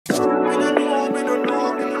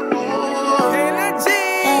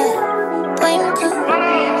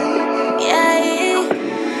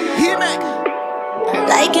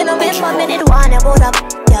remember me did one about a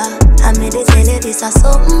yeah. I made it tell you this is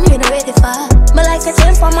something you know ready for. Me like a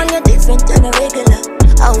temper man, you're different than a regular.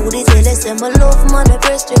 I would tell you say my love man, I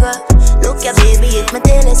press trigger. Look ya baby, if me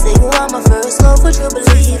tell you say you are my first love, would you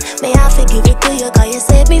believe? May I forgive it to you, cause you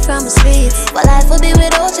saved me from the streets. But life would be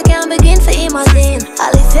without you, can't begin for imagine.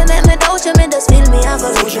 I'll if you make me doubt you, me just feel me, I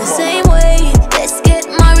go through the same way. Let's get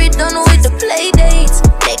married, done with the play dates.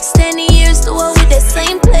 Next 10 years to her with the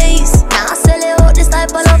same place. Now I sell you out this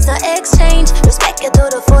type of love, no exchange. Respect you to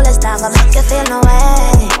the fullest, I'm gonna make you feel no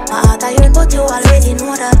way. My heart I yearn, but you already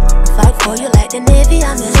know that. Fight for you like the Navy,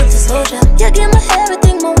 I'm your little soldier. You give me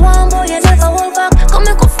everything, my one boy, you never hold back. Come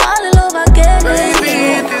make me fall in love again.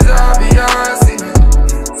 Baby, it is obvious,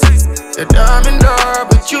 that I'm in love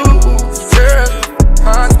with you, girl.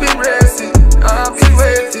 Heart's been racing, I've been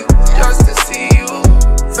waiting just to see you.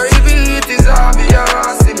 Baby, it is obvious,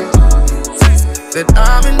 that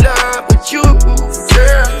I'm in love with you,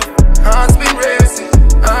 girl. Heart's been racing,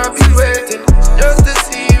 I've been waiting just to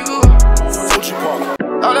see you.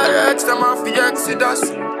 All of the extra off the Exodus.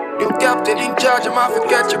 You captain in charge, I'm off to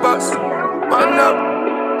catch your bus. Man up,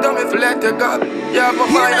 don't me for let you go. You have my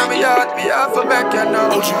mind on me heart, me have to make you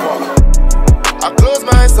know. I close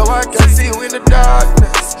my eyes so I can see you in the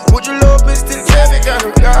darkness. Would you love me still, yeah, me can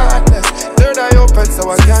regardless. Third eye open so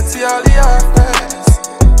I can see all the darkness.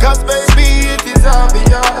 Cause baby, it is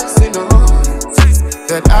obvious, you know,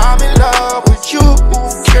 that I'm in love with you,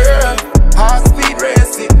 girl. Heart speed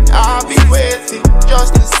racing, I'll be waiting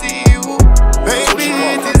just to see you. Baby,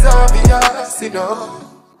 it is obvious, you know,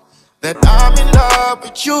 that I'm in love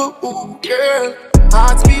with you, girl.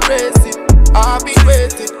 Heart speed racing, I'll be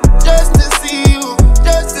waiting just to see you,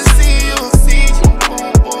 just to see you, see you.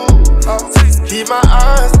 Keep my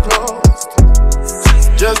eyes closed,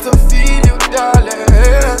 just to feel you, darling.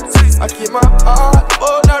 I keep my heart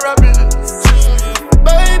vulnerable.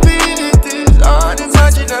 Baby, it is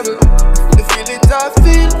unimaginable. The feelings I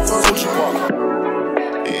feel for you,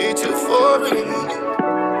 it's euphoric.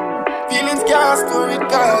 Feelings can't store it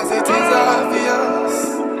cause it is obvious.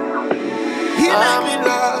 I'm in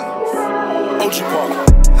love.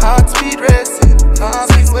 Heart speed racing, I've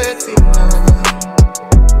been waiting now.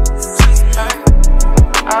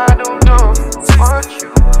 I don't know what you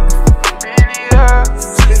really are.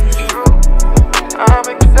 It's true, I'm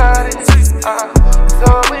excited, I'm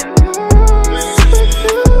so in love with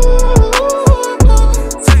you.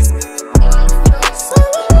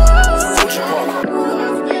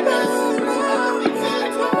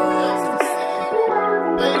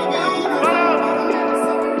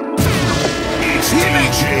 It's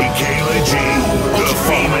DJ Kayla G, the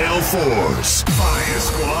female force. Fire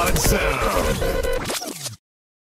Squad sound.